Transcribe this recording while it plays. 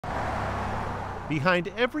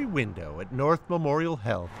Behind every window at North Memorial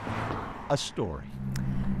Health, a story.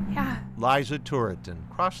 Yeah. Liza Turrittin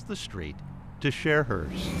crossed the street to share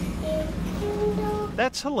hers.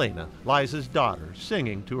 That's Helena, Liza's daughter,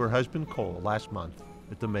 singing to her husband Cole last month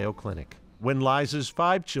at the Mayo Clinic, when Liza's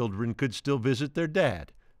 5 children could still visit their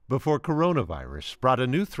dad before coronavirus brought a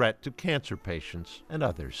new threat to cancer patients and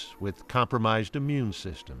others with compromised immune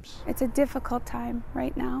systems. It's a difficult time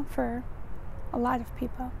right now for a lot of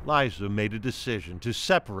people. Liza made a decision to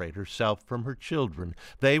separate herself from her children,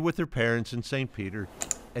 they with their parents in St. Peter,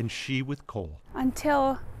 and she with Cole.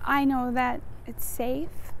 Until I know that it's safe,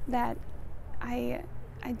 that I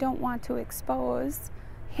don't want to expose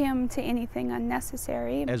him to anything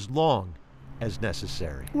unnecessary. As long as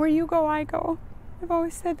necessary. Where you go, I go. We've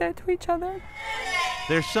always said that to each other.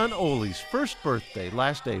 Their son Oli's first birthday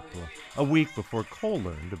last April, a week before Cole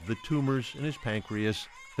learned of the tumors in his pancreas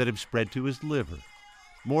that have spread to his liver.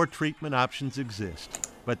 More treatment options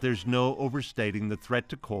exist, but there's no overstating the threat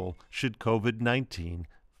to Cole should COVID-19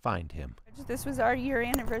 find him. This was our year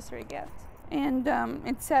anniversary gift. And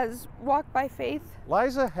it says, walk by faith.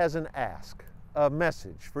 Liza has an ask, a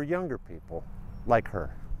message for younger people like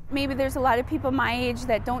her. Maybe there's a lot of people my age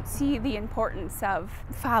that don't see the importance of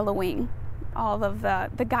following all of the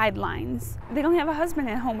guidelines. They don't have a husband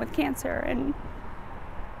at home with cancer, and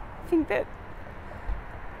I think that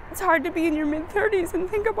it's hard to be in your mid-30s and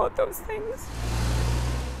think about those things.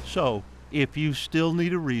 So, if you still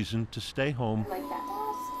need a reason to stay home,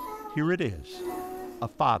 here it is. A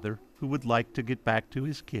father who would like to get back to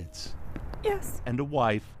his kids. Yes. And a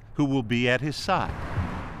wife who will be at his side,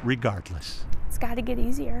 regardless. It's got to get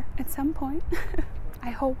easier at some point. I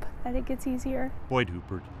hope that it gets easier. Boyd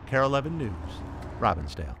Hupert, KARE 11 News,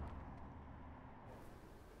 Robbinsdale.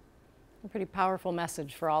 A pretty powerful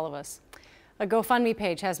message for all of us. A GoFundMe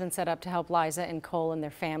page has been set up to help Liza and Cole and their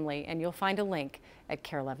family, and you'll find a link at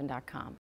KARE11.com.